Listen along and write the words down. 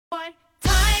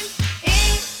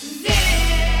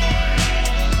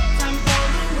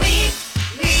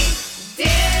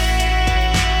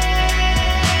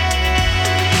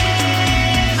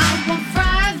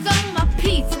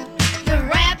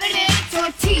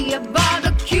me a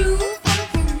barbecue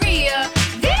from Korea.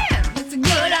 Damn, it's a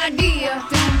good idea.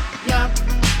 Yuck,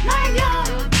 my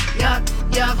yuck, yuck,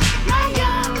 yuck, my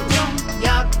yuck,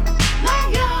 yuck, my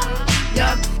yuck,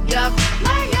 yuck, yuck,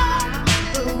 my yuck.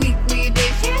 The weekly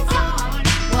dish is on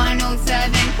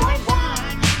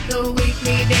 107.1. The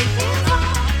weekly dish is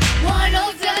on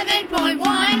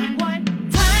 107.1. What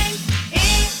time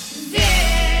is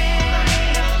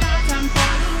it? Time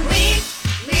for the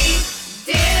weekly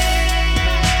dish.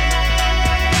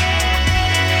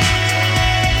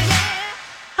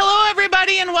 Hello,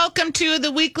 everybody, and welcome to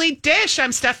the Weekly Dish.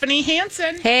 I'm Stephanie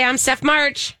Hansen, Hey, I'm Steph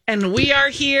March. and we are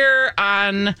here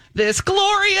on this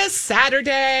glorious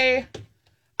Saturday.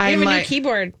 I have I'm a new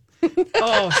keyboard.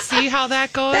 see how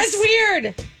that goes? That's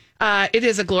weird. It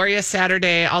is a glorious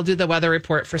Saturday. I'll do the weather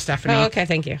report for Stephanie. Oh, okay,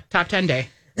 thank you. Top 10 day.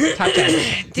 Top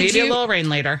 10. Maybe a you- little rain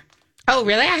later. Oh,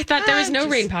 really? I thought there was no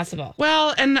just- rain possible.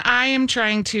 Well, and I am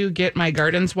trying to get my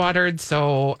gardens watered,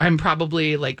 so I'm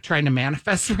probably like trying to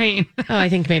manifest rain. Oh, I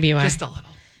think maybe you are. Just a little.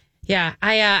 Yeah,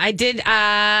 I did.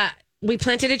 We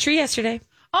planted a tree yesterday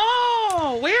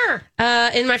Oh, where?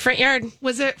 in my front yard.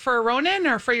 Was it for Ronan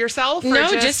or for yourself? Or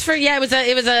No, just for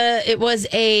it was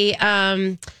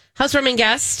a housewarming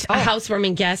guest, a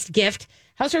housewarming gift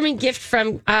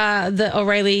from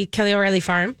the Kelly O'Reilly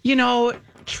farm. You know,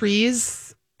 trees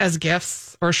as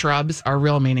gifts or shrubs are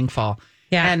real meaningful.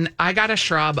 Yeah. And I got a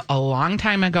shrub a long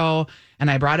time ago, and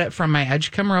I brought it from my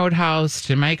Edgecombe Road house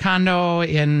to my condo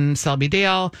in Selby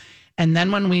Dale. And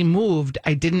then when we moved,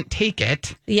 I didn't take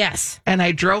it. Yes. And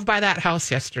I drove by that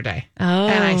house yesterday. Oh.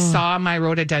 And I saw my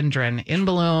rhododendron in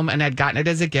bloom, and I'd gotten it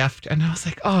as a gift. And I was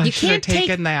like, oh, I should have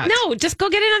taken that. No, just go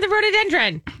get another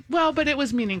rhododendron. Well, but it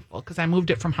was meaningful because I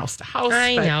moved it from house to house.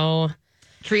 I but know.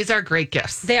 Trees are great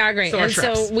gifts. They are great. So are And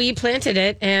shrubs. so we planted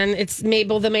it, and it's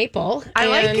Mabel the Maple. I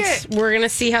like And it. We're going to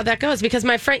see how that goes because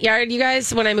my front yard, you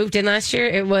guys, when I moved in last year,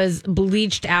 it was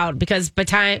bleached out because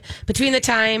between the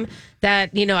time that,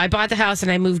 I bought the house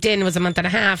and I moved in, it was a month and a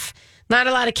half. Not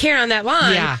a lot of care on that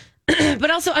lawn. Yeah.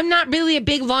 But also, I'm not really a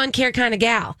big lawn care kind of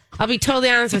gal. I'll be totally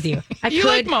honest with you. You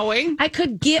like mowing? I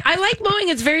like mowing.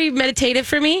 It's very meditative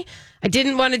for me. I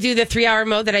didn't want to do the 3-hour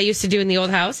mow that I used to do in the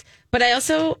old house, but I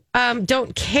also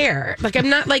don't care. Like, I'm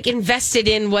not like invested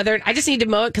in whether I just need to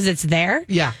mow it because it's there.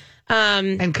 Yeah.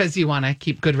 And because you want to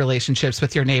keep good relationships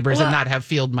with your neighbors and not have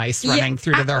field mice running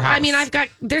through to their house. I mean,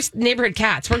 there's neighborhood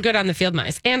cats. We're good on the field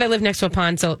mice, and I live next to a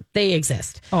pond, so they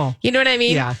exist. Oh. You know what I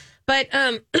mean? Yeah. But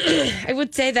I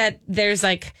would say that there's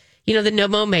like, the no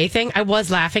mow May thing. I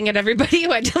was laughing at everybody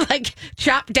who had to like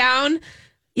chop down,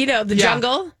 the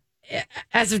jungle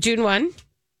as of June 1.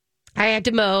 I had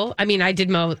to mow. I mean, I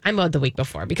mowed the week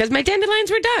before because my dandelions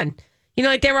were done.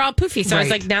 Like they were all poofy. So I was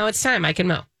Right. like, now it's time. I can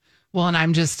mow. Well, and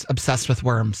I'm just obsessed with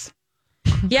worms.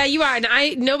 Yeah, you are.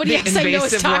 And nobody else I know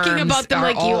is Invasive talking worms about them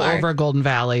are like you all are. over Golden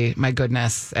Valley. My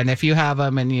goodness. And if you have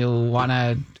them and you want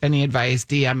any advice,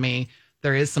 DM me.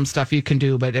 There is some stuff you can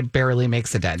do, but it barely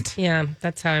makes a dent. Yeah,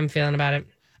 that's how I'm feeling about it.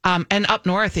 And up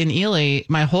north in Ely,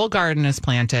 my whole garden is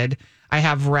planted. I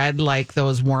have red, like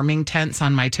those warming tents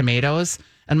on my tomatoes.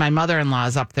 And my mother-in-law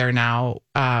is up there now.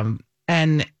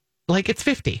 And like it's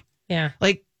 50. Yeah.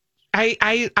 Like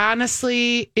I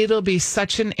honestly, it'll be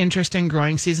such an interesting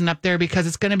growing season up there because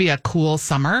it's going to be a cool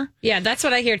summer, Yeah, that's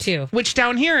what I hear too. which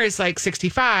down here is like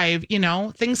 65.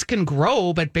 Things can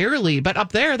grow, but barely. But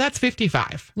up there, that's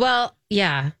 55. Well,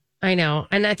 yeah, I know.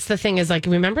 And that's the thing is like,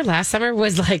 remember last summer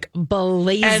was like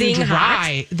blazing And hot?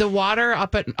 dry. The water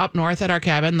up north at our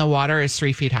cabin, the water is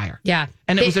 3 feet higher. Yeah.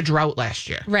 And it was a drought last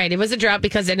year. Right. It was a drought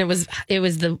because everything was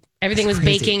crazy.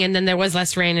 baking and then there was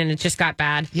less rain and it just got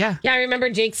bad. Yeah. Yeah. I remember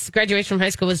Jake's graduation from high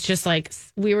school was just like,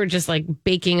 we were just like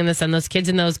baking in the sun. Those kids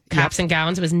in those caps and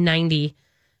gowns, it was 90. It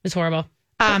was horrible.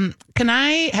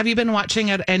 Have you been watching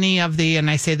at any of and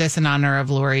I say this in honor of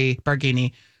Lori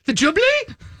Barghini, the Jubilee?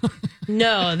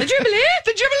 No, the Jubilee.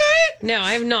 The Jubilee? No,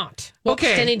 I have not. watched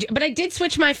Okay. any, but I did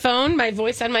switch my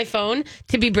voice on my phone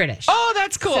to be British. Oh,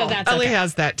 that's cool. So that's Ellie okay.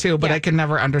 has that too, but Yeah. I can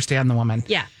never understand the woman.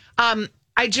 Yeah.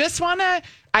 I just want to,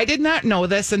 I did not know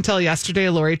this until yesterday.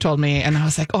 Lori told me, and I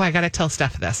was like, oh, I got to tell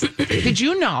Steph this. Did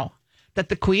you know that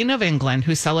the Queen of England,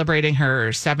 who's celebrating her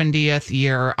 70th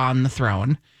year on the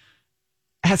throne,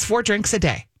 has 4 drinks a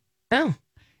day? Oh.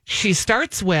 She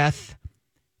starts with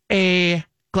a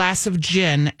glass of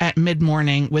gin at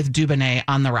mid-morning with Dubonnet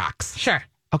on the rocks. Sure.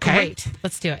 Okay. Great.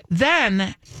 Let's do it.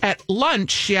 Then at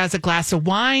lunch, she has a glass of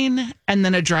wine and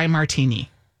then a dry martini.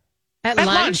 At At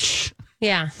lunch? lunch.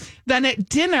 Yeah. Then at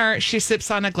dinner, she sips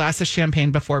on a glass of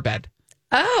champagne before bed.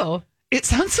 Oh, It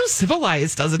sounds so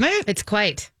civilized, doesn't it? it's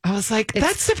quite. I was like,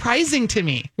 that's surprising to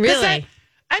me. 'Cause Really?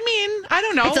 I mean, I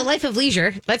don't know. It's a life of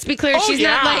leisure. Let's be clear. Oh, She's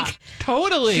not like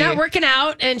totally. She's not working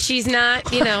out, and she's not,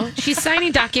 she's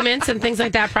signing documents and things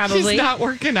like that. Probably She's not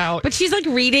working out, but she's like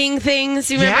reading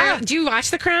things. You remember? Yeah. Do you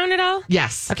watch The Crown at all?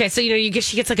 Yes. Okay, so she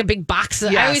gets like a big box.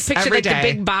 I Yes, always picture every like the day.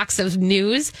 big box of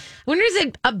news. I wonder, is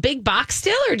it a big box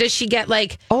still, or does she get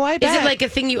like? Oh, I Is bet. it like a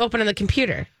thing you open on the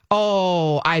computer?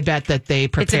 Oh, I bet that they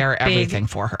prepare big- everything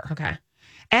for her. Okay.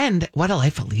 And what a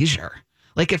life of leisure.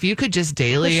 Like if you could just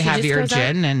daily She have just your goes out?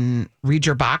 gin and read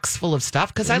your box full of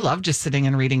stuff. Because I love just sitting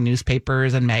and reading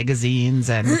newspapers and magazines.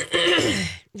 And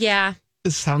Yeah.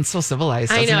 it sounds so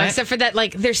civilized. I doesn't know, it? except for that,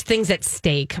 like, there's things at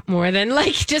stake more than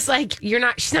like just like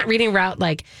she's not reading about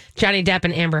like Johnny Depp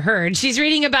and Amber Heard. She's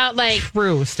reading about like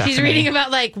True, Stephanie. she's reading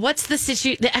about like what's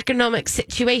the economic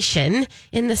situation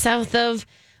in the south of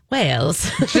Wales.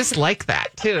 Just like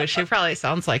that too. She probably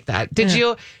sounds like that.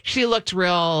 She looked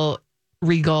real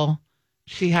regal.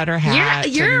 She had her hat.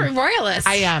 You're a and- royalist.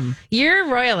 I am. You're a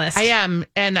royalist. I am.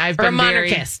 And I've Or a been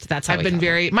monarchist. That's how I've we been call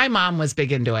very, my mom was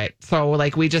big into it. So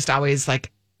like we just always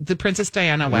like the Princess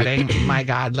Diana wedding. My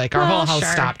God, like our Well, whole house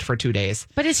sure. stopped for 2 days.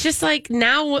 But it's just like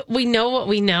now we know what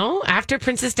we know after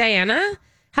Princess Diana.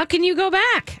 How can you go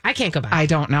back? I can't go back. I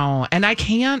don't know. And I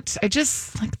can't, I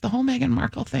just like the whole Meghan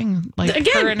Markle thing. Like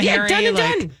Again, her and yeah, Harry, done and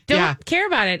like, done. Don't care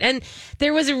about it. And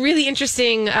there was a really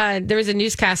interesting. There was a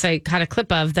newscast I caught a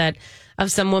clip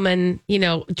of some woman,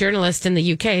 journalist in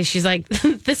the UK. She's like,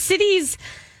 the cities,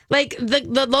 like the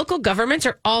local governments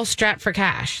are all strapped for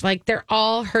cash. Like they're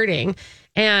all hurting,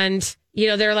 and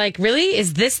they're like, really,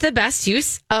 is this the best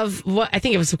use of what? I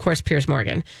think it was, of course, Piers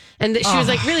Morgan, and she was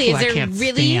like, really, who is I there can't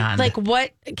really stand. like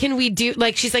what can we do?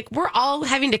 Like she's like, we're all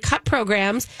having to cut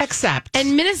programs Except.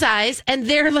 and minimize, and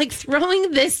they're like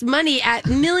throwing this money at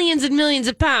millions and millions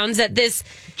of pounds at this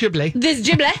Ghibli.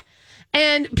 giblet.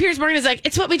 And Piers Morgan is like,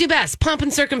 it's what we do best, pomp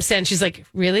and circumstance. She's like,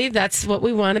 really? That's what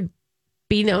we want to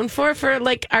be known for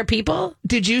like our people?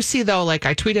 Did you see though, like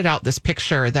I tweeted out this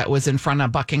picture that was in front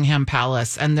of Buckingham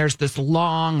Palace, and there's this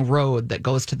long road that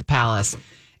goes to the palace,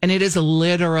 and it is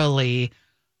literally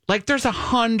like there's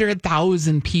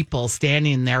 100,000 people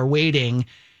standing there waiting.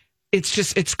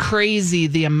 It's crazy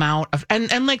the amount of,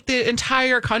 and like the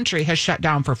entire country has shut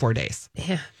down for 4 days.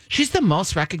 Yeah. She's the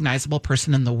most recognizable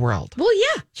person in the world. Well,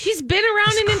 yeah. She's been around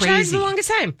It's and in charge crazy. the longest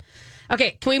time.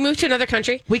 Okay, can we move to another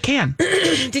country? We can.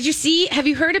 Have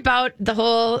you heard about the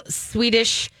whole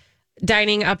Swedish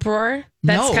dining uproar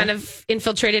that's No. kind of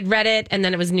infiltrated Reddit, and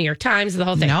then it was New York Times, the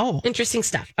whole thing? No. Interesting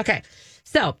stuff. Okay,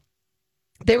 so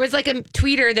there was like a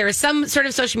tweeter, there was some sort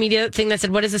of social media thing that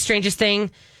said, what is the strangest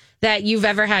thing that you've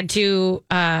ever had to,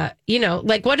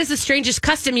 like what is the strangest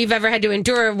custom you've ever had to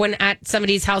endure when at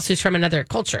somebody's house who's from another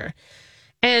culture?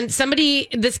 And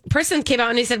this person came out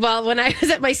and he said, well, when I was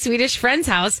at my Swedish friend's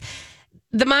house,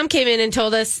 the mom came in and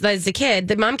told us as a kid,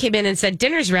 the mom came in and said,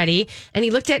 dinner's ready. And he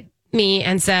looked at me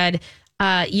and said,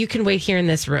 you can wait here in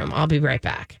this room. I'll be right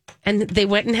back. And they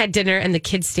went and had dinner, and the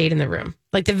kids stayed in the room.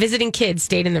 Like the visiting kids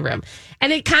stayed in the room.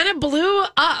 And it kind of blew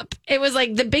up. It was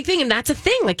like the big thing. And that's a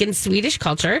thing, like in Swedish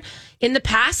culture, in the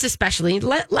past, especially,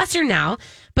 lesser now.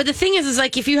 But the thing is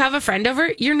like if you have a friend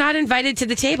over, you're not invited to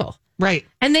the table. Right.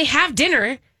 And they have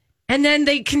dinner, and then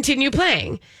they continue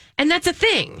playing. And that's a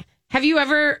thing. Have you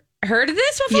ever heard of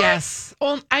this before? Yes.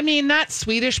 Well, I mean, not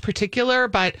Swedish particular,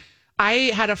 but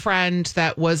I had a friend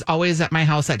that was always at my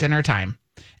house at dinner time.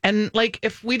 And like,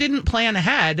 if we didn't plan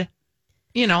ahead,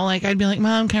 like I'd be like,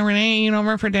 Mom, can Renee eat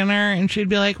over for dinner? And she'd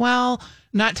be like, well,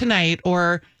 not tonight.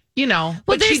 Or, but she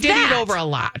there's did that. eat over a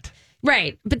lot.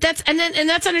 Right. But that's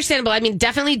understandable. I mean,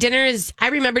 definitely I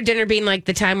remember dinner being like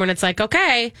the time when it's like,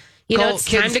 okay, it's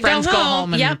kids, time to friends go go home.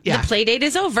 home and- Yep. yeah. The play date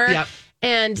is over. Yep.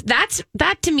 And that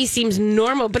to me seems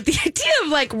normal. But the idea of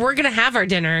like, we're going to have our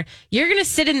dinner, you're going to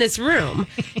sit in this room,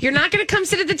 you're not going to come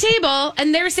sit at the table.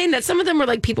 And they were saying that some of them were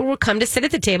like, people will come to sit at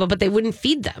the table, but they wouldn't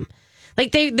feed them.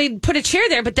 Like they'd put a chair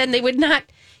there, but then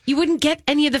you wouldn't get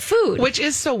any of the food. Which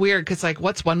is so weird because, like,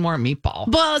 what's one more meatball?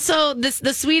 Well, so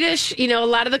the Swedish, a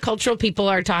lot of the cultural people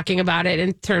are talking about it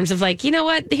in terms of like, you know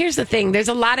what? Here's the thing. There's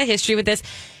a lot of history with this.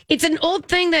 It's an old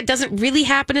thing that doesn't really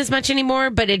happen as much anymore,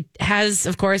 but it has,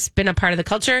 of course, been a part of the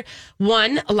culture.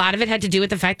 One, a lot of it had to do with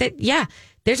the fact that,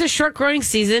 there's a short growing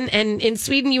season, and in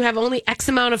Sweden you have only X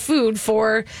amount of food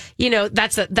for,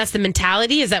 that's the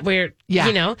mentality, is that we're,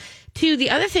 Two, the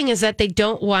other thing is that they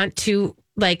don't want to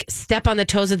like step on the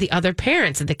toes of the other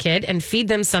parents of the kid and feed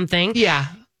them something. Yeah.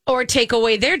 Or take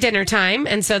away their dinner time.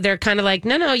 And so they're kind of like,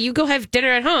 no, you go have dinner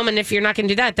at home. And if you're not going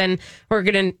to do that, then we're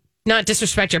going to not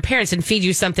disrespect your parents and feed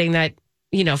you something that,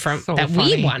 that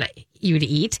funny. we want you to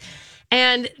eat.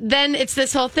 And then it's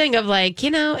this whole thing of like,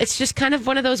 it's just kind of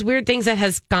one of those weird things that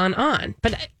has gone on.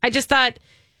 But I just thought,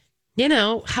 you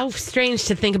know, how strange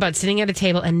to think about sitting at a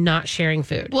table and not sharing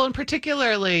food. Well, and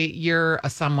particularly you're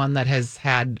someone that has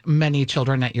had many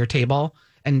children at your table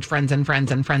and friends and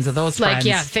friends and friends of those Like, friends.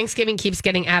 yeah, Thanksgiving keeps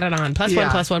getting added on. Plus one,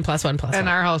 Yeah. plus one, plus one, plus And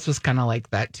one. our house was kind of like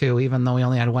that too. Even though we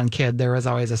only had one kid, there was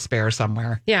always a spare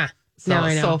somewhere. Yeah. So, No,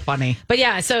 I know. so funny. But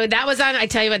yeah, so that was on, I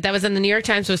tell you what, that was on the New York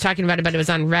Times was talking about it, but it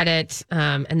was on Reddit.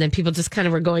 And then people just kind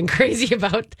of were going crazy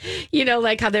about, you know,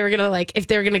 like how they were going to, like, if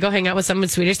they were going to go hang out with someone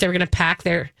Swedish, they were going to pack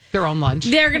their Their own lunch.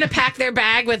 They're going to pack their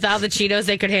bag with all the Cheetos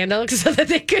they could handle so that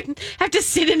they couldn't have to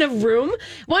sit in a room.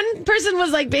 One person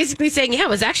was like basically saying, yeah, it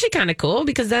was actually kind of cool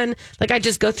because then like I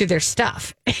just go through their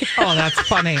stuff. Oh, that's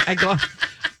funny. I go,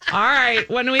 all right,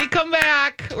 when we come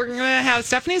back, we're going to have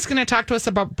Stephanie's going to talk to us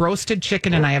about roasted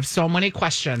chicken, and I have so many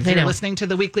questions. I You're know. listening to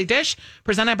The Weekly Dish,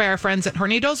 presented by our friends at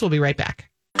Hornitos. We'll be right back.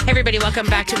 Hey everybody, welcome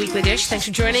back to Weekly Dish. Thanks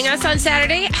for joining us on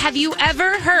Saturday. Have you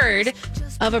ever heard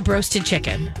of a roasted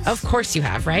chicken? Of course you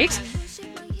have, right?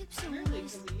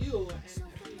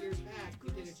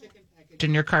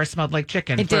 And your car smelled like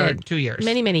chicken It for did. 2 years.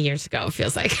 Many, many years ago, it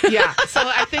feels like. Yeah. So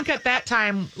I think at that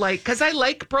time, like, because I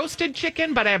like roasted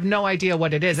chicken, but I have no idea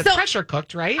what it is. It's So- pressure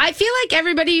cooked, right? I feel like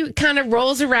everybody kind of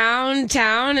rolls around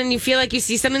town and you feel like you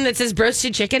see something that says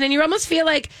roasted chicken and you almost feel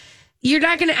like you're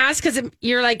not going to ask because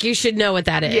you're like, you should know what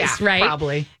that is, Yeah, right?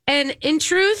 probably. And in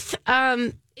truth,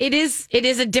 it is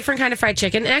a different kind of fried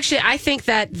chicken. Actually, I think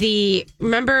that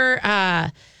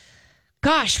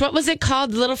what was it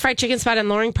called? The little fried chicken spot in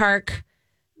Loring Park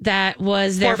that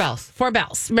was there. Four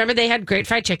Bells. Remember they had great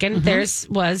fried chicken. Theirs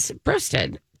was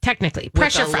roasted, technically.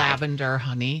 Pressure With the fried. lavender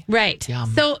honey. Right.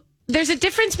 Yum. So there's a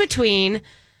difference between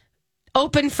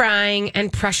open frying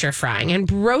and pressure frying.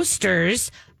 And roasters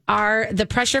are the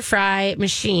pressure fry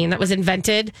machine that was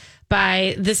invented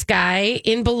by this guy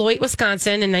in Beloit,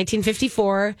 Wisconsin in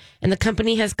 1954. And the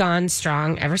company has gone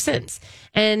strong ever since.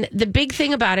 And the big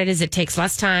thing about it is it takes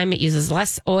less time. It uses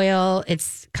less oil.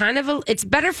 It's it's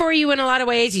better for you in a lot of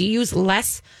ways. You use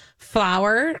less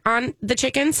flour on the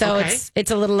chicken. So Okay. it's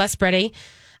a little less bready.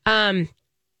 And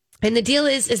the deal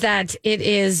is that it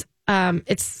is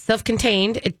it's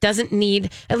self-contained. It doesn't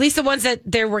need, at least the ones that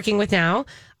they're working with now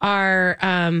are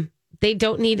they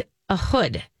don't need a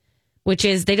hood, which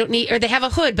is they have a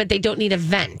hood, but they don't need a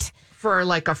vent. For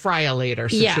like a fry-a-later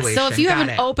situation. Yeah. So if you have Got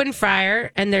an it. open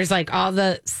fryer and there's like all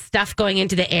the stuff going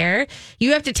into the air,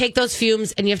 you have to take those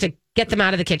fumes and you have to get them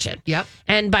out of the kitchen. Yep.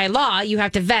 And by law, you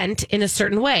have to vent in a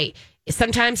certain way.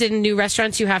 Sometimes in new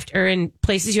restaurants, or in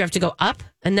places, you have to go up.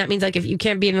 And that means like if you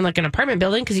can't be in like an apartment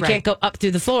building because you Right. can't go up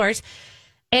through the floors.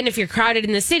 And if you're crowded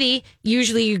in the city,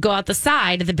 usually you go out the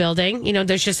side of the building. You know,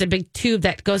 there's just a big tube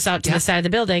that goes out to the side of the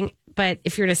building. But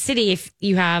if you're in a city, if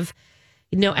you have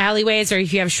no alleyways or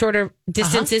if you have shorter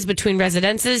distances between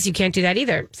residences, you can't do that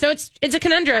either. So it's a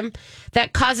conundrum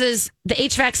that causes the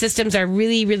HVAC systems are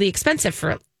really, really expensive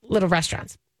for little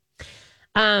restaurants.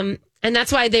 And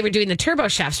that's why they were doing the turbo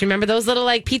chefs. Remember those little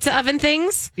like pizza oven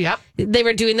things? Yep. They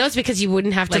were doing those because you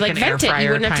wouldn't have to Like like an air vent it. You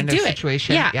fryer wouldn't have to kind of do it.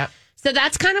 situation. Yeah. Yep. So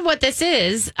that's kind of what this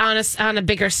is on a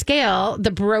bigger scale. The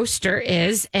broaster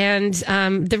is, and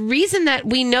the reason that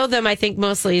we know them, I think,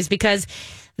 mostly is because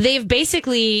they've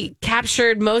basically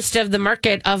captured most of the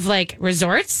market of like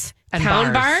resorts And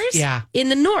town bars. bars Yeah. in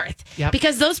the north. Yep.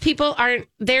 Because those people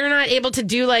they're not able to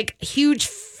do like huge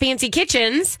fancy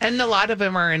kitchens. And a lot of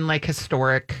them are in like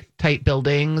historic type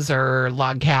buildings or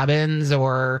log cabins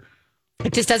or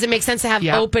It just doesn't make sense to have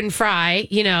Yep. open fry,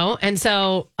 you know? And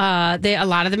so a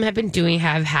lot of them have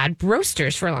had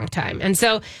broasters for a long time. And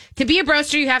so to be a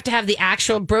broaster, you have to have the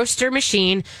actual broaster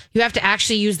machine. You have to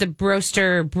actually use the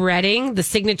broaster breading, the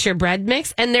signature bread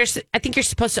mix. And I think you're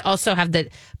supposed to also have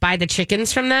buy the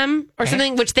chickens from them or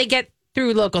something, which they get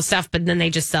through local stuff, but then they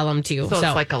just sell them to you. so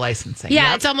it's like a licensing. Yeah,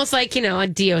 Yep. it's almost like, you know, a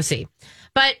DOC.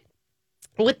 But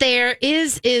what there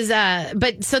is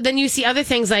but so then you see other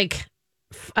things like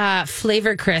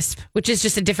Flavor Crisp, which is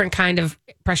just a different kind of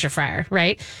pressure fryer,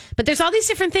 right? But there's all these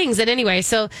different things. And anyway,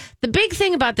 so the big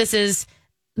thing about this is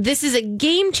a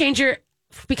game changer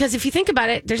because if you think about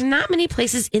it, there's not many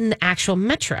places in the actual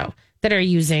metro that are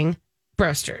using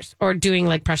broasters or doing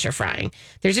like pressure frying.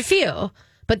 There's a few,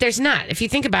 but there's not. If you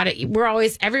think about it,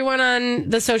 everyone on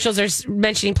the socials are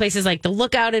mentioning places like the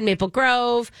Lookout in Maple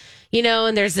Grove, you know,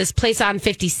 and there's this place on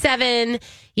 57,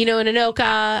 you know, in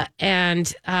Anoka,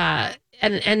 and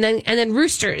then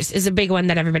Roosters is a big one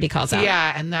that everybody calls out.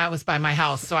 Yeah, and that was by my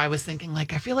house. So I was thinking,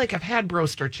 like, I feel like I've had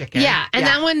broaster chicken. Yeah, and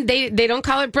that one, they don't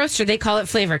call it broaster, they call it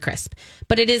Flavor Crisp.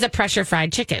 But it is a pressure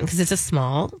fried chicken because it's a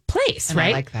small place, And right?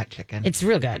 I like that chicken. It's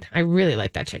real good. I really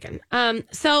like that chicken.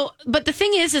 But the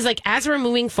thing is like as we're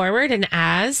moving forward and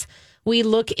as we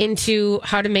look into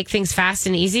how to make things fast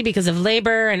and easy because of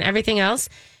labor and everything else,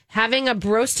 having a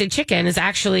roasted chicken is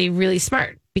actually really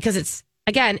smart because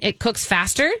it cooks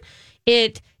faster.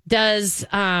 It does,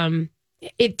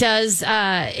 it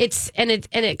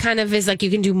kind of is like you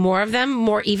can do more of them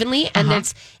more evenly, and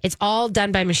it's all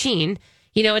done by machine.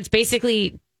 It's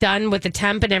basically done with the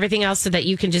temp and everything else so that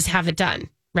you can just have it done,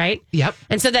 right? Yep.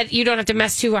 And so that you don't have to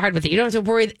mess too hard with it. You don't have to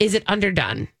worry, is it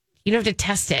underdone? You don't have to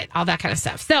test it, all that kind of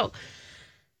stuff. So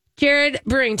Jared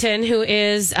Brewington, who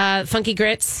is Funky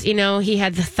Grits, he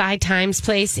had the Thigh Times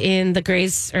place in the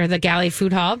Grays or the Galley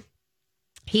Food Hall.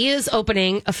 He is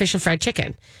opening Official Fried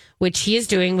Chicken, which he is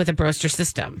doing with a broaster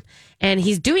system. And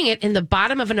he's doing it in the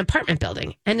bottom of an apartment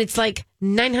building. And it's like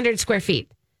 900 square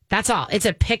feet. That's all. It's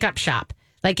a pickup shop.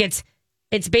 Like it's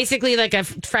basically like a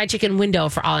fried chicken window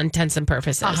for all intents and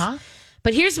purposes.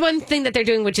 But here's one thing that they're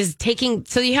doing, which is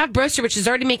so you have broaster, which is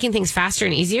already making things faster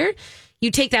and easier. You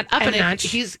take that up a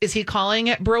notch. Is he calling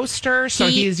it broaster? So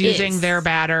he's using their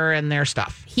batter and their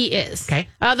stuff. He is. Okay.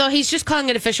 Although he's just calling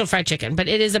it Official Fried Chicken, but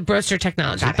it is a broaster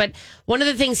technology. But one of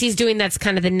the things he's doing that's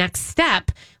kind of the next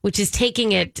step, which is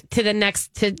taking it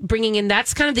to bringing in,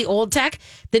 that's kind of the old tech.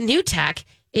 The new tech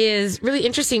is really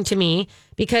interesting to me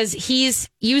because he's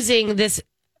using this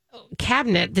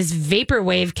cabinet, this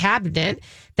vaporwave cabinet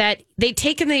that they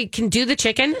take and they can do the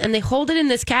chicken and they hold it in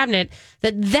this cabinet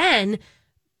that then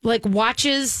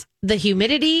watches the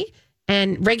humidity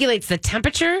and regulates the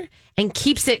temperature and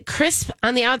keeps it crisp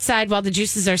on the outside while the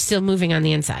juices are still moving on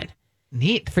the inside.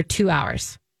 Neat. For 2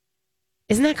 hours.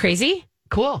 Isn't that crazy?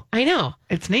 Cool. I know.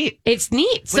 It's neat. It's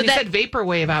neat. When you said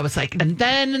vaporwave, I was like, and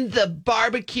then the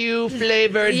barbecue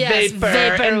flavored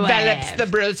vapor envelops the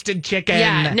roasted chicken.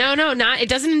 Yeah. No, not. It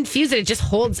doesn't infuse it. It just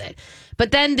holds it.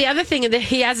 But then the other thing that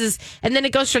he has is, and then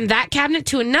it goes from that cabinet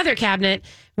to another cabinet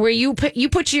where you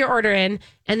put your order in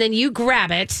and then you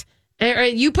grab it. Or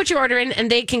you put your order in and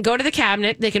they can go to the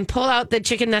cabinet. They can pull out the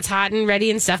chicken that's hot and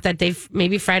ready and stuff that they've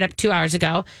maybe fried up 2 hours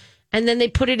ago. And then they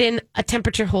put it in a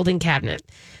temperature holding cabinet.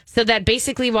 So that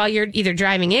basically while you're either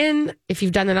driving in, if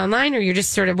you've done it online, or you're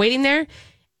just sort of waiting there,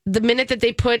 the minute that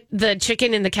they put the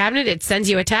chicken in the cabinet, it sends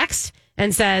you a text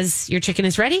and says, your chicken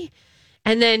is ready.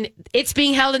 And then it's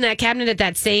being held in that cabinet at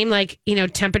that same,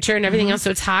 temperature and everything else. So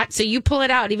it's hot. So you pull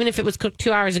it out, even if it was cooked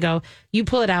 2 hours ago, you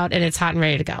pull it out and it's hot and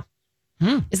ready to go.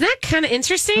 Isn't that kind of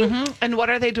interesting? And what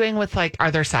are they doing with,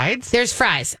 are there sides? There's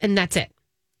fries, and that's it.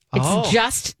 It's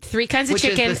just 3 kinds of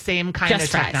chicken. Which is the same kind of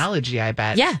technology, I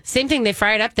bet. Yeah, same thing. They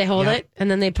fry it up, they hold it,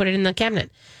 and then they put it in the cabinet.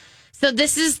 So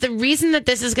this is the reason that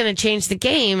this is going to change the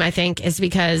game, I think, is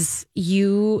because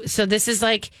this is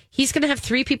he's going to have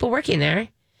 3 people working there.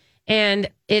 And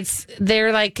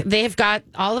they have got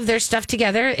all of their stuff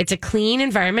together. It's a clean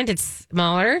environment. It's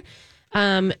smaller.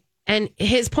 And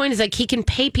his point is he can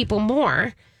pay people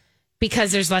more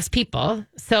because there's less people.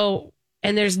 So,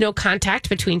 and there's no contact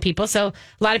between people. So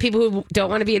a lot of people who don't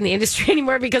want to be in the industry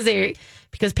anymore because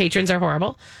patrons are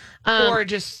horrible. Or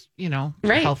just,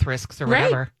 health risks or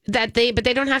whatever. Right. But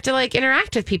they don't have to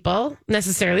interact with people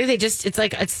necessarily. They just,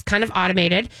 it's kind of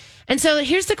automated. And so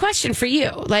here's the question for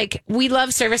you. We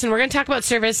love service, and we're going to talk about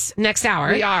service next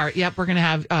hour. We are. Yep. We're going to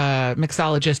have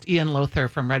mixologist Ian Lothar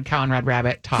from Red Cow and Red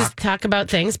Rabbit talk about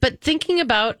things. But thinking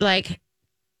about the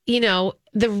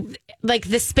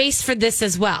space for this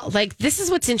as well. This is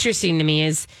what's interesting to me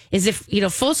is if,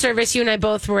 full service, you and I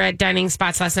both were at dining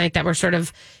spots last night that were sort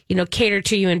of, cater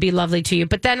to you and be lovely to you.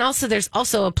 But then also there's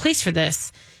also a place for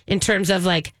this in terms of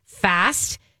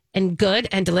fast and good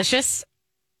and delicious.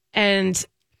 And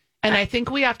I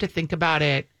think we have to think about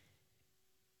it.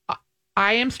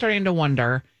 I am starting to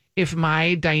wonder if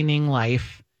my dining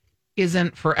life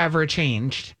isn't forever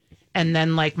changed. And then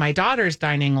my daughter's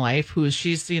dining life,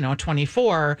 she's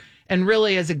 24 and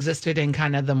really has existed in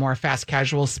kind of the more fast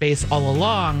casual space all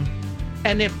along.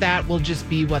 And if that will just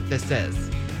be what this is.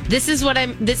 This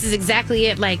is exactly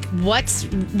it.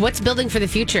 What's building for the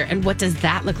future, and what does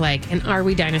that look like? And are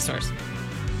we dinosaurs?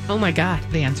 Oh my God.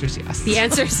 The answer is yes. The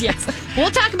answer is yes.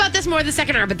 We'll talk about this more in the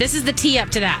second hour, but this is the tee up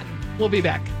to that. We'll be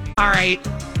back. All right.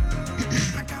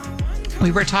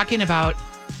 We were talking about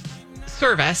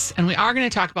service, and we are going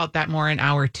to talk about that more in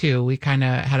hour 2. We kind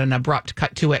of had an abrupt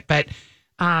cut to it, but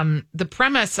the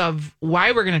premise of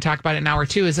why we're going to talk about it in hour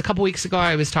 2 is a couple weeks ago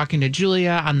I was talking to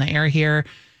Julia on the air here,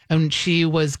 and she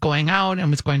was going out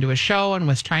and was going to a show and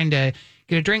was trying to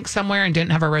get a drink somewhere and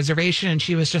didn't have a reservation, and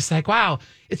she was just like, wow,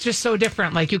 it's just so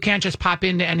different. You can't just pop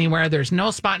into anywhere. There's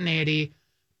no spontaneity.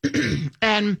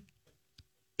 And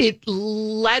it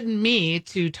led me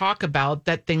to talk about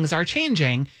that things are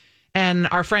changing. And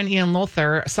our friend Ian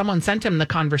Lothar, someone sent him the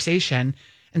conversation,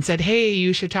 and said, hey,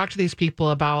 you should talk to these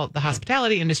people about the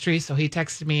hospitality industry. So he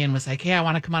texted me and was like, hey, I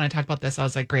want to come on and talk about this. I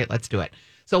was like, great, let's do it.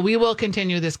 So we will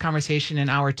continue this conversation in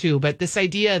hour 2. But this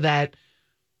idea that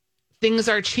things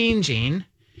are changing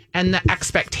and the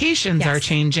expectations are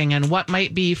changing, and what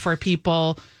might be for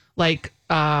people like,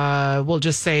 we'll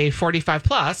just say 45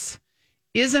 plus,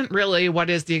 isn't really what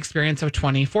is the experience of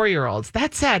 24-year-olds.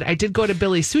 That said, I did go to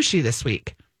Billy Sushi this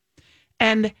week,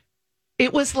 and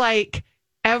it was like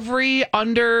every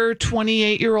under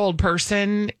 28-year-old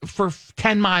person for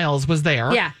 10 miles was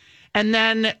there. Yeah. And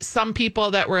then some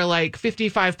people that were like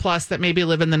 55 plus that maybe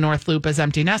live in the North Loop as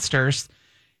empty nesters.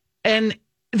 And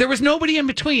there was nobody in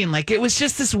between. Like, it was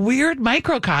just this weird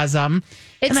microcosm.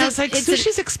 And I was like,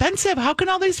 sushi's expensive. How can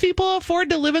all these people afford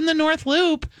to live in the North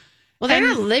Loop? Well, they're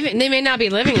not living. They may not be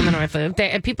living in the North Loop.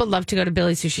 People love to go to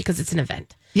Billy Sushi because it's an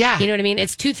event. Yeah. You know what I mean?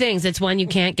 It's two things. It's one, you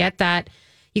can't get that.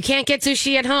 You can't get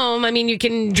sushi at home. I mean, you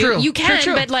can do, you can,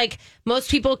 True. but like most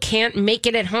people can't make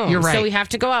it at home. You're right. So we have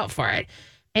to go out for it.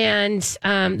 And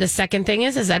the second thing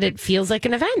is that it feels like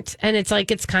an event, and it's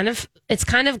like it's kind of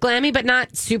glammy, but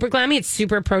not super glammy. It's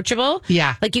super approachable.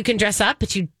 Yeah, like you can dress up,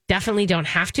 but you definitely don't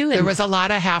have to. And there was a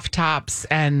lot of half tops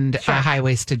and high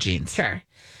waisted jeans. Sure.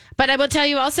 But I will tell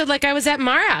you also, like, I was at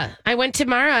Mara. I went to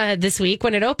Mara this week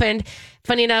when it opened.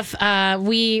 Funny enough,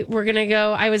 we were gonna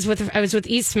go. I was with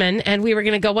Eastman, and we were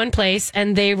gonna go one place,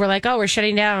 and they were like, "Oh, we're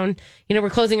shutting down. You know,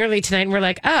 we're closing early tonight." And we're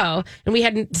like, "Oh," and we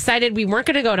hadn't decided we weren't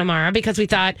gonna go to Mara because we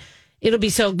thought it'll be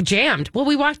so jammed. Well,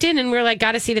 we walked in and we were like,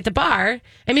 got a seat at the bar.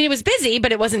 I mean, it was busy,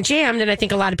 but it wasn't jammed. And I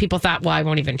think a lot of people thought, well, I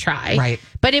won't even try. Right.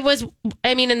 But it was,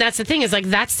 I mean, and that's the thing is like,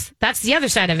 that's the other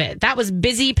side of it. That was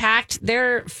busy, packed.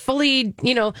 They're fully,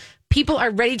 you know, people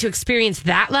are ready to experience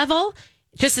that level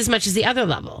just as much as the other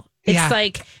level. It's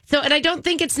like, so, and I don't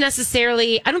think it's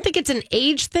necessarily, I don't think it's an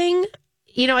age thing.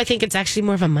 You know, I think it's actually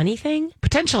more of a money thing.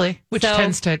 Potentially, which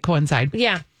tends to coincide.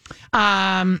 Yeah.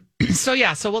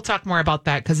 So we'll talk more about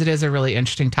that because it is a really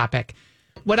interesting topic.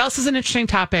 What else is an interesting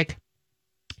topic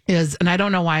is, and I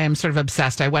don't know why I'm sort of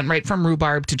obsessed. I went right from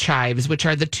rhubarb to chives, which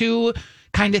are the two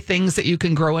kind of things that you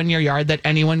can grow in your yard that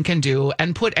anyone can do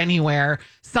and put anywhere.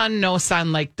 Sun, no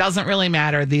sun, like doesn't really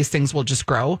matter. These things will just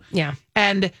grow. Yeah.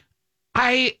 And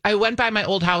I went by my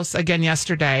old house again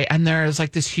yesterday, and there's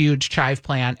like this huge chive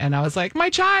plant. And I was like, my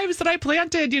chives that I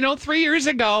planted, 3 years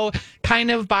ago, kind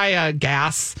of by a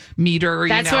gas meter.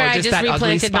 That's where I just that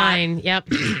replanted mine. Yep.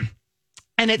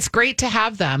 And it's great to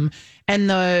have them.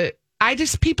 And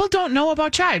people don't know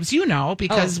about chives,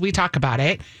 because we talk about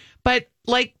it. But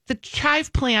like the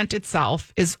chive plant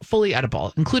itself is fully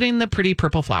edible, including the pretty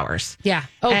purple flowers. Yeah.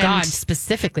 Oh, God,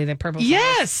 specifically the purple flowers.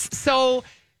 Yes. So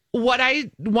what I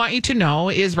want you to know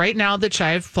is right now the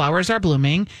chive flowers are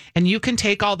blooming, and you can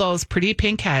take all those pretty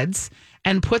pink heads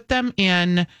and put them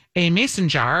in a mason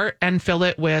jar and fill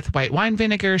it with white wine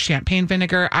vinegar, champagne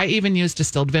vinegar. I even use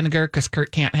distilled vinegar because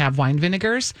Kurt can't have wine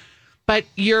vinegars. But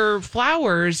your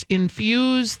flowers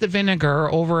infuse the vinegar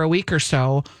over a week or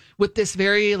so with this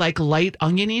very like light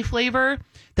oniony flavor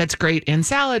that's great in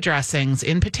salad dressings,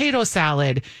 in potato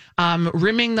salad,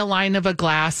 rimming the line of a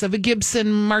glass of a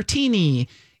Gibson martini.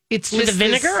 It's with just the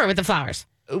vinegar or with the flowers?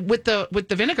 With the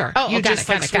vinegar. Oh, you just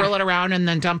swirl it around and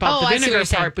then dump out the vinegar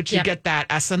part, but you get that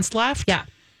essence left. Yeah.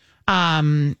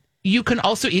 You can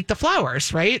also eat the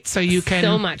flowers, right? So you can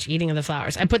so much eating of the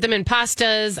flowers. I put them in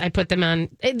pastas. I put them on.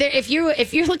 If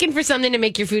you're looking for something to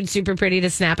make your food super pretty to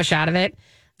snap a shot of it,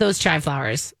 those chive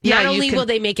flowers. Yeah, not only will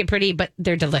they make it pretty, but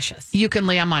they're delicious. You can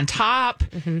lay them on top.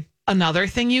 Mm-hmm. Another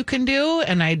thing you can do,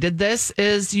 and I did this,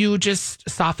 is you just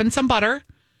soften some butter.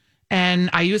 And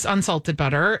I use unsalted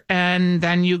butter. And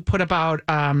then you put about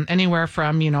anywhere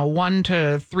from, 1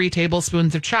 to 3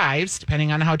 tablespoons of chives,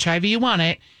 depending on how chivy you want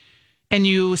it. And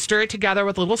you stir it together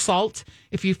with a little salt.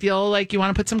 If you feel like you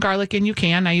want to put some garlic in, you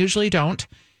can. I usually don't.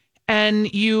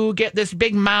 And you get this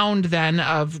big mound then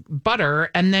of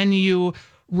butter. And then you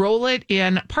roll it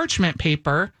in parchment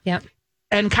paper. Yep.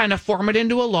 And kind of form it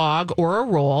into a log or a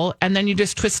roll. And then you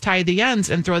just twist tie the ends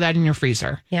and throw that in your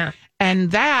freezer. Yeah.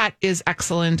 And that is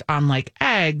excellent on like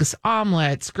eggs,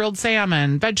 omelets, grilled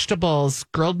salmon, vegetables,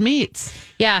 grilled meats.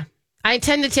 Yeah. I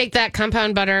tend to take that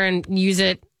compound butter and use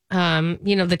it,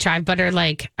 the chive butter.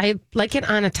 Like I like it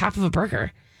on the top of a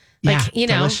burger. Like,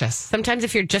 delicious. Sometimes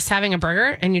if you're just having a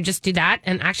burger and you just do that.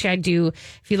 And actually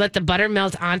if you let the butter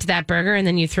melt onto that burger and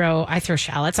then I throw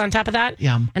shallots on top of that.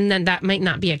 Yum. And then that might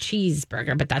not be a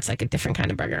cheeseburger, but that's like a different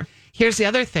kind of burger. Here's the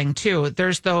other thing too.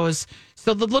 There's those,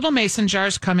 so the little mason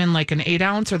jars come in like an 8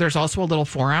 ounce, or there's also a little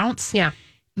 4 ounce. Yeah.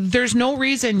 There's no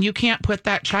reason you can't put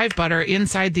that chive butter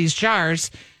inside these jars,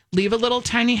 leave a little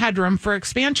tiny headroom for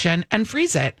expansion and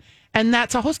freeze it. And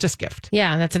that's a hostess gift.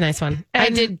 Yeah, that's a nice one. I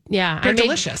And did. Yeah, they're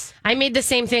delicious. I made the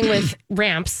same thing with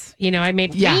ramps. I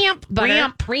made ramp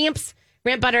butter,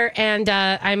 ramp butter, and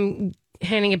I'm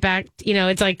handing it back.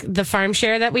 It's like the farm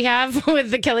share that we have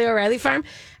with the Kelly O'Reilly farm.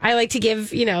 I like to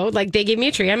give, like they gave me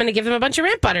a tree. I'm going to give them a bunch of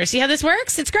ramp butter. See how this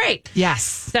works? It's great. Yes.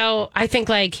 So I think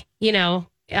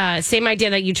same idea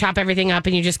that you chop everything up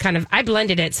and you just I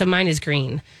blended it. So mine is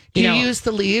green. Do you use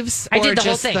the leaves? I did or the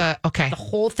whole just thing. The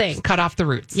whole thing. Cut off the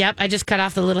roots. Yep. I just cut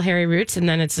off the little hairy roots and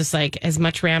then it's just like as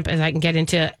much ramp as I can get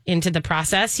into the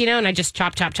process, and I just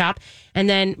chop. And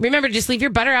then remember, just leave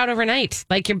your butter out overnight.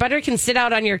 Like your butter can sit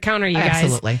out on your counter, you guys.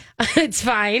 Absolutely. It's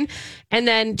fine. And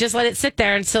then just let it sit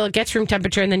there until it gets room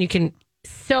temperature and then you can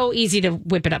so easy to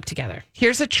whip it up together.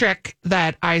 Here's a trick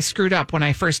that I screwed up when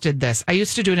I first did this. I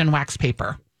used to do it in wax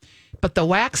paper, but the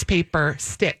wax paper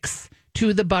sticks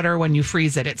to the butter when you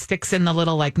freeze it. It sticks in the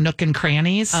little nook and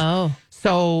crannies. Oh.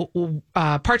 So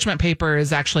parchment paper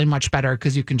is actually much better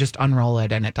because you can just unroll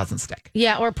it and it doesn't stick.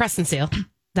 Yeah, or press and seal.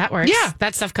 That works. Yeah.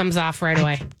 That stuff comes off right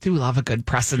away. I do love a good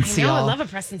press and seal. I love a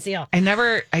press and seal.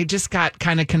 I just got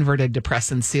kind of converted to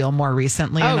press and seal more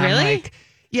recently. Oh, and really? I'm like,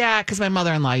 yeah, because my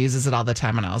mother-in-law uses it all the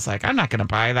time. And I was like, I'm not going to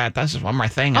buy that. That's just one more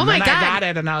thing. And Oh, my then God. I got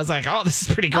it and I was like, oh, this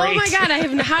is pretty great. Oh my God!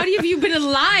 How have you been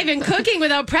alive and cooking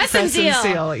without press and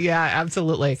seal? Yeah,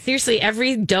 absolutely. Seriously,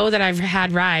 every dough that I've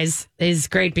had rise is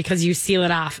great because you seal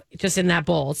it off just in that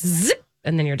bowl. Zip,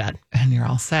 and then you're done. And you're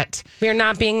all set. We are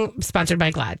not being sponsored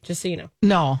by Glad, just so you know.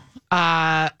 No.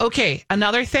 Okay.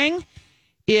 Another thing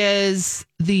is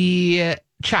the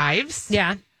chives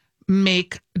Yeah.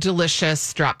 make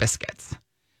delicious drop biscuits.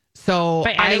 So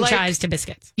By adding chives to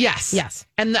biscuits. Yes. Yes.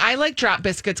 And I like drop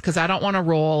biscuits because I don't want to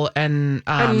roll and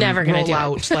I'm never gonna roll do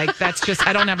it. out. That's just,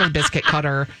 I don't have a biscuit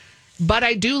cutter. But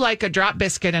I do like a drop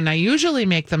biscuit, and I usually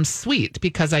make them sweet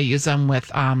because I use them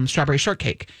with strawberry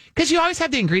shortcake. Because you always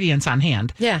have the ingredients on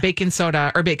hand. Yeah. Baking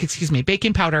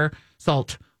powder,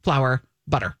 salt, flour,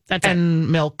 butter. That's it.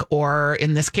 And milk, or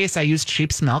in this case, I used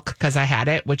sheep's milk because I had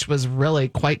it, which was really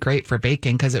quite great for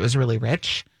baking because it was really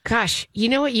rich. Gosh, you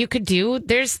know what you could do?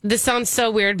 This sounds so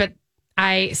weird, but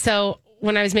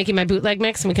when I was making my bootleg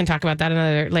mix, and we can talk about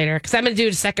that later, because I'm going to do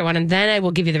the second one, and then I will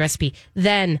give you the recipe.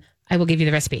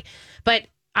 But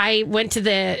I went to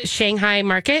the Shanghai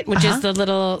market, which is the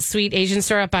little sweet Asian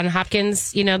store up on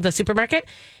Hopkins, the supermarket.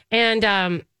 And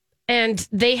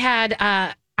they had,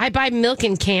 I buy milk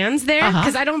in cans there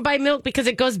because I don't buy milk because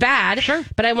it goes bad. Sure.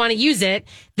 But I want to use it.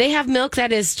 They have milk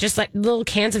that is just like little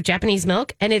cans of Japanese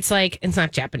milk. And it's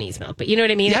not Japanese milk, but you know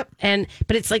what I mean? Yep.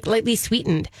 But it's lightly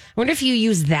sweetened. I wonder if you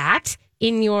use that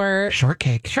in your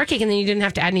Shortcake. and then you didn't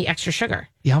have to add any extra sugar.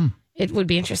 Yum. It would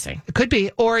be interesting. It could be.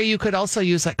 Or you could also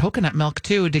use coconut milk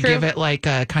too to give it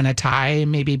a kind of Thai,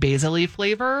 maybe basil-y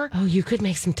flavor. Oh, you could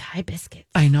make some Thai biscuits.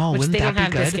 I know. Which Wouldn't they that don't be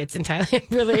have good? biscuits in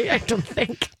Thailand, really. I don't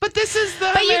think. But this is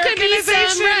the But you could be some,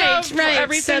 Americanization of right,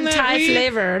 everything some that Thai we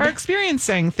flavored. are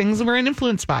experiencing, things we're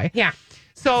influenced by. Yeah.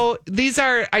 So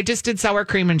I just did sour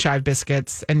cream and chive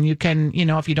biscuits. And you can,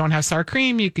 if you don't have sour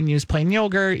cream, you can use plain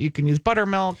yogurt. You can use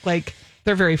buttermilk.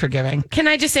 They're very forgiving. Can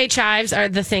I just say chives are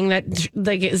the thing that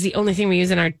is the only thing we use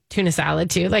in our tuna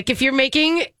salad too.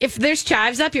 If there's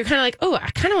chives up, you're kind of like, oh, I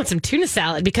kind of want some tuna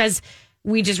salad because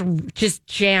we just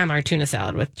jam our tuna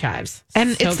salad with chives.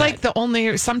 And So it's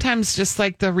good. sometimes just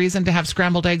the reason to have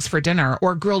scrambled eggs for dinner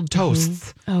or grilled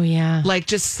toasts. Oh yeah.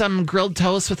 Just some grilled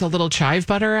toast with a little chive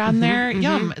butter on there.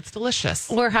 Yum. It's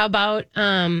delicious. Or how about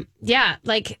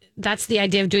that's the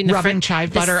idea of doing the Rubbing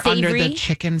chive butter under the savory-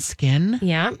 chicken skin.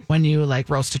 Yeah. When you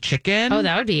roast a chicken. Oh,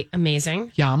 that would be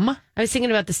amazing. Yum. I was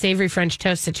thinking about the savory French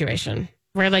toast situation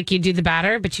where you do the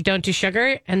batter, but you don't do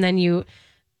sugar, and then you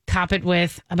top it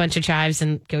with a bunch of chives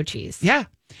and goat cheese. Yeah.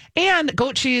 And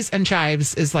goat cheese and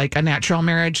chives is a natural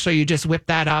marriage. So you just whip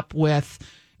that up with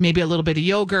maybe a little bit of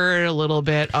yogurt, a little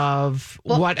bit of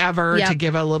whatever yep. to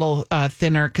give a little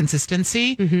thinner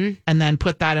consistency. Mm-hmm. And then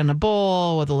put that in a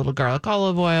bowl with a little garlic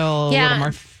olive oil, a little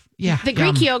more. The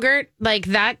Greek yogurt,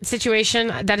 that situation,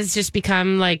 that has just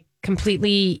become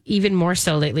completely even more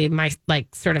so lately my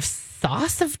sort of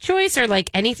sauce of choice or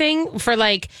anything for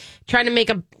trying to make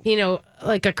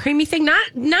a creamy thing,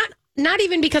 not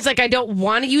even because I don't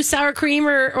want to use sour cream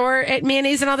or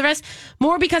mayonnaise and all the rest,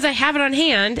 more because I have it on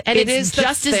hand and it it's is the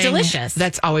just as thing delicious.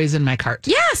 That's always in my cart.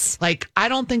 Yes. I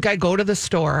don't think I go to the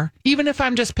store, even if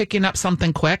I'm just picking up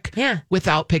something quick,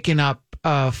 without picking up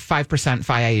 5%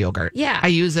 Faya yogurt. Yeah. I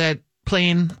use it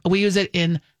plain. We use it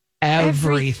in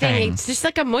everything. It's just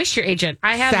like a moisture agent.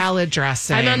 I have salad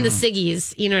dressing. I'm on the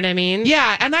Siggies. You know what I mean?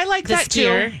 Yeah, and I like that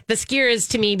skyr. too. The skyr is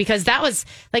to me because that was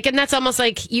and that's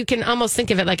almost you can almost think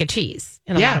of it like a cheese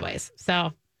in a lot of ways.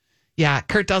 So Yeah,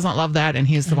 Kurt doesn't love that, and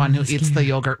he's the one who eats the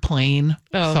yogurt plain.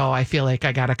 Oh. So I feel like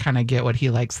I got to kind of get what he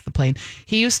likes, the plain.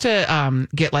 He used to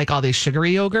get like all these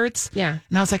sugary yogurts. Yeah.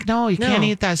 And I was like, no, you can't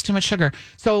eat that. It's too much sugar.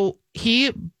 So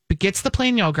he gets the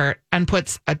plain yogurt and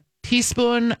puts a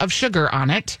teaspoon of sugar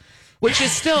on it, which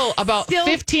is still about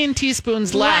 15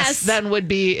 teaspoons less than would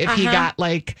be if he got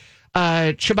like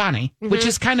Chobani, which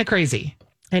is kind of crazy.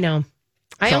 I know.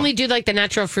 I only do like the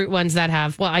natural fruit ones that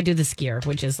have, well, I do the skyr,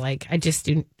 which is like, I just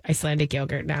do Icelandic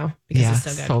yogurt now because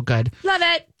it's so good. Love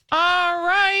it. All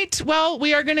right. Well,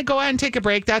 we are going to go ahead and take a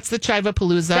break. That's the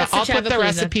Chive-A-Palooza. I'll put the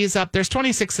recipes up. There's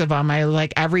 26 of them. I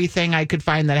like everything I could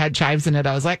find that had chives in it.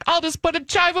 I was like, I'll just put a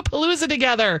Chive-A-Palooza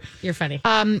together. You're funny.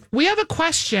 We have a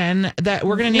question that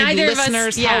we're going to need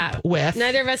listeners' help with.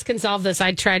 Neither of us can solve this.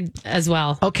 I tried as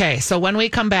well. Okay. So when we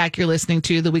come back, you're listening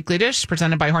to The Weekly Dish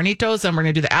presented by Hornitos, and we're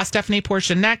going to do the Ask Stephanie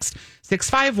portion next.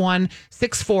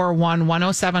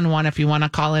 651-641-1071 if you want to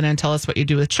call in and tell us what you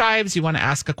do with chives, you want to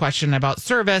ask a question about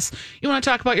service, you want to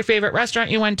talk about your favorite restaurant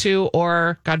you went to,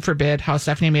 or, God forbid, how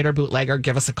Stephanie made her bootlegger,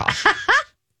 give us a call.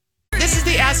 This is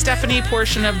the Ask Stephanie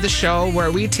portion of the show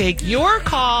where we take your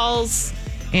calls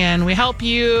and we help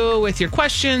you with your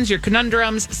questions, your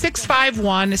conundrums.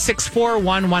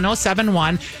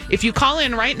 651-641-1071. If you call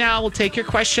in right now, we'll take your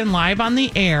question live on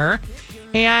the air.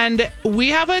 And we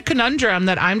have a conundrum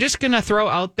that I'm just going to throw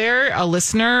out there. A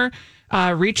listener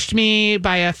reached me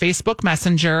by a Facebook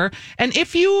Messenger. And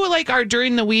if you like are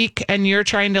during the week and you're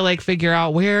trying to like figure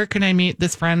out where can I meet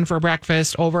this friend for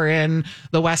breakfast over in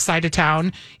the west side of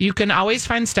town, you can always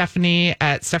find Stephanie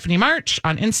at Stephanie March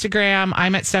on Instagram.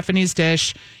 I'm at Stephanie's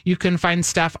Dish. You can find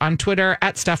Steph on Twitter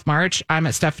at Steph March. I'm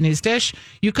at Stephanie's Dish.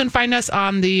 You can find us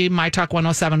on the My Talk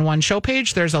 1071 show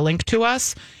page. There's a link to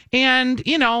us. And,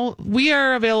 you know, we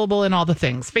are available in all the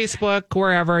things. Facebook,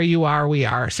 wherever you are, we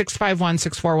are.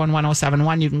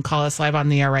 651-641-1071. You can call us live on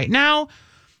the air right now.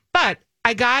 But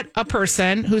I got a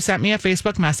person who sent me a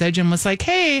Facebook message and was like,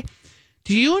 hey,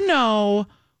 do you know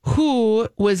who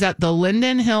was at the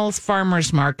Linden Hills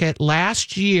Farmers Market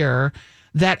last year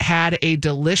that had a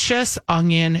delicious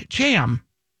onion jam?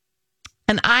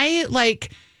 And I,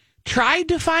 tried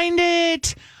to find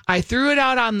it. I threw it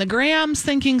out on the grams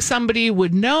thinking somebody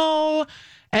would know,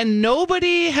 and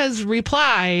nobody has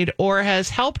replied or has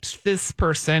helped this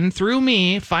person through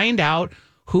me find out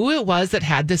who it was that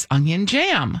had this onion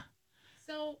jam.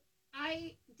 So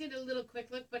I did a little quick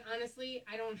look, but honestly,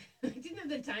 I didn't have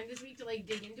the time this week to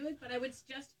dig into it, but I would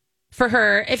suggest for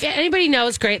her, if anybody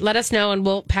knows, great, let us know and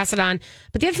we'll pass it on.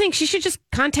 But the other thing, she should just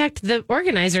contact the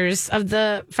organizers of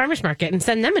the farmers market and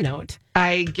send them a note.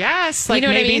 I guess, you know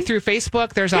maybe what I mean? Through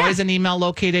Facebook. There's always an email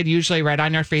located, usually right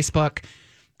on your Facebook.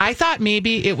 I thought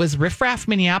maybe it was Riff Raff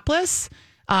Minneapolis.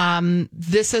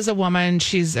 This is a woman.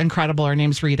 She's incredible. Her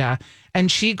name's Rita.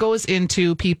 And she goes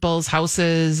into people's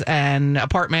houses and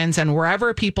apartments and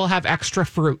wherever people have extra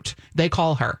fruit, they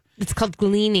call her. It's called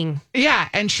gleaning. Yeah.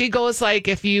 And she goes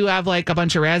if you have a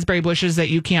bunch of raspberry bushes that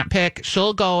you can't pick,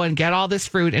 she'll go and get all this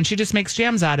fruit and she just makes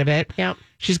jams out of it. Yeah.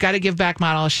 She's got a give back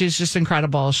model. She's just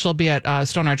incredible. She'll be at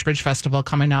Stone Arch Bridge Festival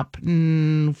coming up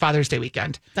Father's Day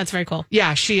weekend. That's very cool.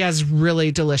 Yeah. She has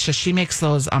really delicious. She makes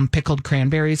those pickled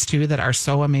cranberries too that are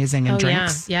so amazing in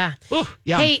drinks. Yeah. Ooh,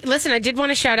 yum. Hey, listen, I did want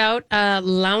to shout out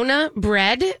Launa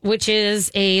Bread, which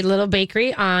is a little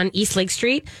bakery on East Lake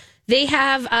Street. They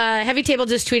have Heavy Table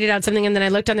just tweeted out something, and then I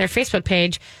looked on their Facebook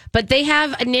page. But they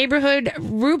have a neighborhood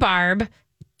rhubarb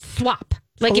swap.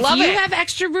 If you have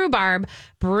extra rhubarb,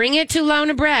 bring it to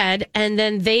Launa Bread, and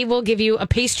then they will give you a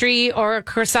pastry or a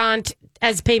croissant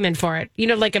as payment for it. You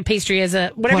know, like a pastry as a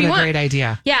whatever you want. What a great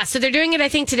idea. Yeah, so they're doing it, I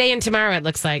think, today and tomorrow, it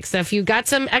looks like. So if you got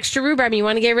some extra rhubarb and you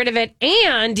want to get rid of it,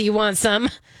 and you want some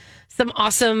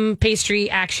awesome pastry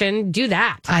action, do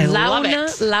that. I love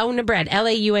it. Launa Bread,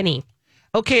 Laune.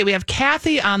 Okay, we have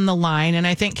Kathy on the line, and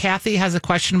I think Kathy has a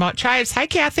question about chives. Hi,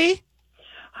 Kathy.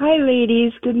 Hi,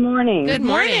 ladies. Good morning. Good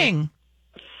morning.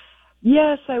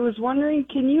 Yes, I was wondering,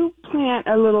 can you plant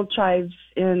a little chives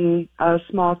in a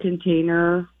small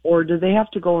container, or do they have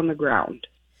to go in the ground?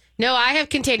 No, I have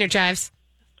container chives.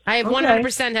 I have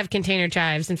 100% have container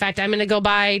chives. In fact, I'm going to go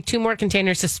buy 2 more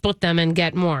containers to split them and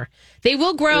get more. They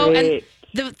will grow. Great.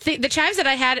 And the chives that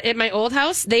I had at my old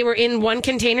house, they were in one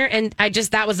container, and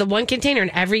that was the one container, and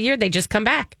every year they just come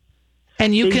back.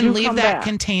 And you They can do leave come that back.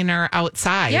 container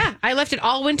outside. Yeah, I left it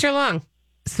all winter long.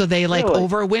 So they Really?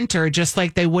 overwinter just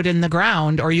like they would in the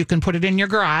ground, or you can put it in your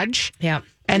garage Yeah.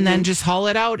 and then just haul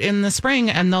it out in the spring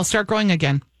and they'll start growing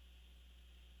again.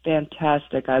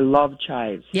 Fantastic. I love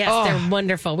chives. Yes, Oh, they're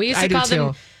wonderful. We used to I do call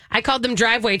them, too. I called them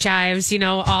driveway chives,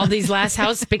 all these last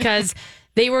house, because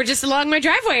they were just along my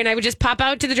driveway, and I would just pop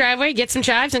out to the driveway, get some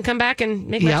chives, and come back and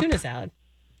make my Yep. tuna salad.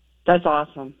 That's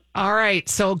awesome. All right.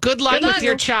 So good luck Good luck. with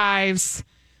your chives.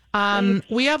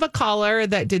 We have a caller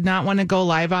that did not want to go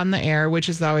live on the air, which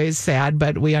is always sad,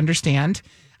 but we understand.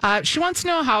 She wants to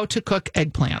know how to cook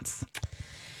eggplants.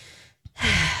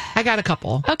 I got a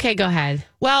couple. Okay, go ahead.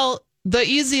 Well, the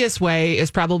easiest way is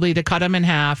probably to cut them in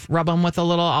half, rub them with a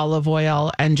little olive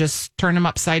oil, and just turn them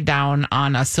upside down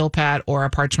on a silpat or a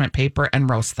parchment paper and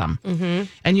roast them. Mm-hmm.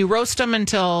 And you roast them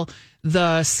until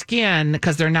the skin,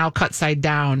 because they're now cut side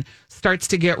down, starts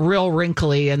to get real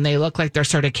wrinkly and they look like they're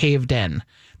sort of caved in.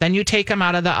 Then you take them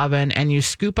out of the oven and you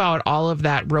scoop out all of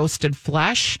that roasted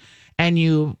flesh and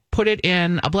you put it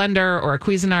in a blender or a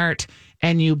Cuisinart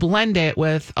and you blend it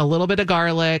with a little bit of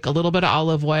garlic, a little bit of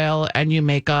olive oil, and you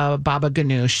make a baba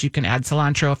ganoush. You can add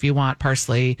cilantro if you want,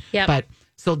 parsley. Yep. But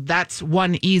so that's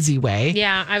one easy way.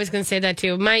 Yeah, I was going to say that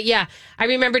too. I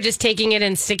remember just taking it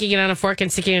and sticking it on a fork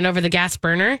and sticking it over the gas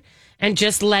burner and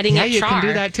just letting it you char. can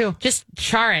do that too. Just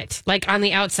char it like on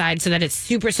the outside so that it's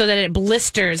so that it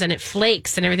blisters and it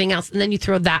flakes and everything else. And then you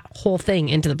throw that whole thing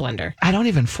into the blender. I don't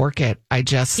even fork it. I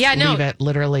just leave it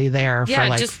literally there for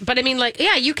like... but I mean, like,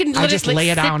 yeah, you can I just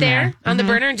lay it sit down there there. on the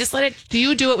burner and just let it. Do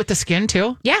you do it with the skin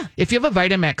too? Yeah. If you have a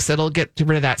Vitamix, it'll get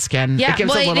rid of that skin. Yeah, It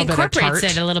gives a little it bit of incorporates tart.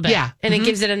 it a little bit. Yeah. And it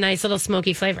gives it a nice little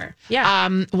smoky flavor. Yeah.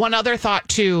 One other thought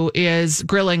too is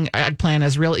grilling eggplant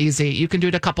is real easy. You can do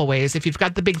it a couple ways. If you've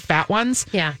got the big fat ones,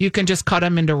 you can just cut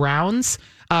them into rounds,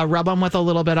 rub them with a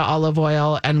little bit of olive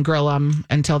oil and grill them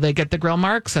until they get the grill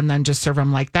marks and then just serve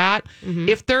them like that. Mm-hmm.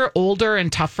 If they're older and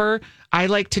tougher, I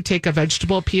like to take a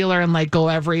vegetable peeler and like go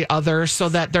every other so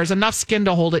that there's enough skin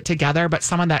to hold it together, but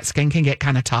some of that skin can get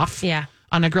kind of tough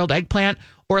on a grilled eggplant.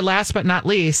 Or last but not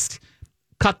least,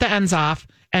 cut the ends off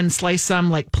and slice them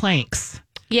like planks.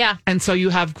 Yeah. And so you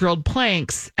have grilled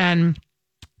planks and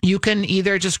you can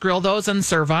either just grill those and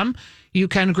serve them. You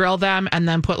can grill them and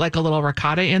then put like a little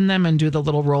ricotta in them and do the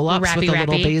little roll-ups with a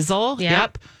little basil.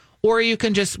 Yep. Or you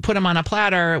can just put them on a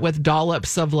platter with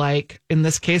dollops of like, in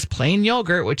this case, plain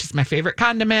yogurt, which is my favorite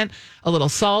condiment, a little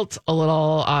salt, a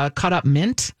little cut up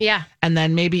mint. Yeah. And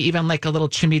then maybe even like a little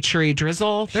chimichurri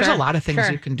drizzle. There's a lot of things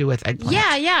you can do with eggplant.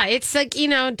 Yeah. It's like,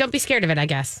 don't be scared of it, I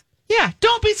guess. Yeah,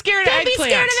 don't be scared of eggplant. Don't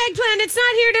be scared of eggplant. It's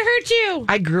not here to hurt you.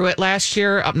 I grew it last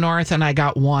year up north and I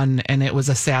got one and it was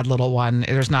a sad little one.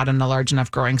 There's not in a large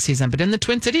enough growing season, but in the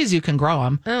Twin Cities, you can grow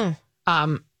them.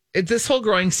 Oh. This whole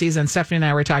growing season, Stephanie and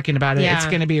I were talking about it. It's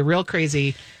going to be real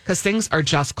crazy because things are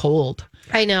just cold.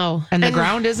 I know. And the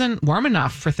ground isn't warm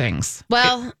enough for things.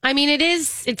 Well, I mean,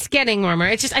 it's getting warmer.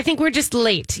 It's just, I think we're just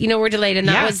late. We're delayed. And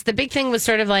that was, the big thing was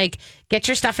sort of like, get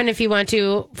your stuff in if you want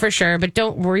to, for sure, but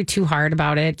don't worry too hard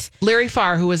about it. Larry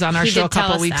Farr, who was on our show a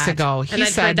couple weeks ago, he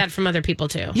said, heard that from other people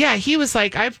too. Yeah, he was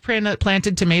like, I've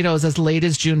planted tomatoes as late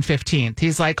as June 15th.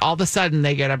 He's like, all of a sudden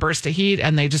they get a burst of heat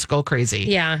and they just go crazy.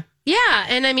 Yeah. Yeah.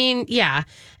 And I mean, yeah.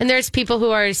 And there's people who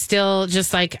are still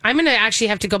just like, I'm going to actually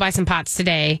have to go buy some pots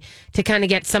today to kind of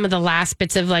get some of the last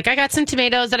bits of like, I got some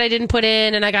tomatoes that I didn't put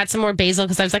in and I got some more basil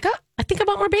because I was like, oh, I think I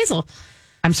want more basil.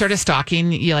 I'm sort of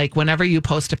stalking you, like whenever you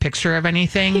post a picture of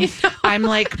anything, I'm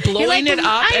like blowing it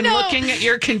up and looking at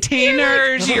your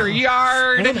containers, your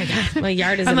yard. Oh my God. My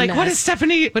yard is I'm a like, mess. what is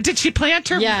Stephanie? What did she plant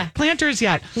her planters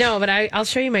yet? No, but I'll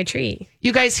show you my tree.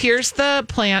 You guys, here's the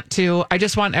plant too. I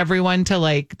just want everyone to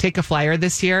like take a flyer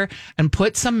this year and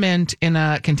put some mint in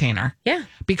a container. Yeah.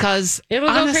 Because it will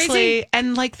honestly, go crazy.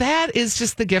 And like that is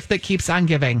just the gift that keeps on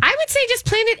giving. I would say just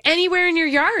plant it anywhere in your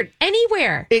yard.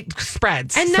 Anywhere. It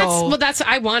spreads. And that's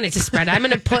I want it to spread. I'm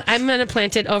gonna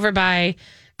plant it over by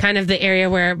kind of the area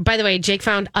where, by the way, Jake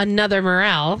found another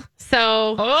morel.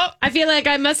 So I feel like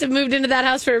I must have moved into that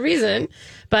house for a reason.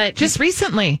 But just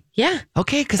recently. Yeah.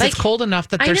 Okay, because it's cold enough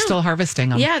that they're still harvesting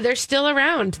them. Yeah, they're still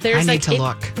around. I need to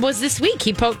look. Was this week.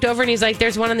 He poked over and he's like,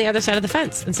 there's one on the other side of the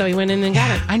fence. And so he went in and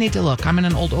got it. I need to look. I'm in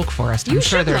an old oak forest. I'm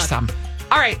sure there's some.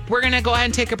 All right, we're going to go ahead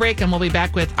and take a break and we'll be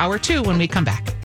back with hour 2 when we come back.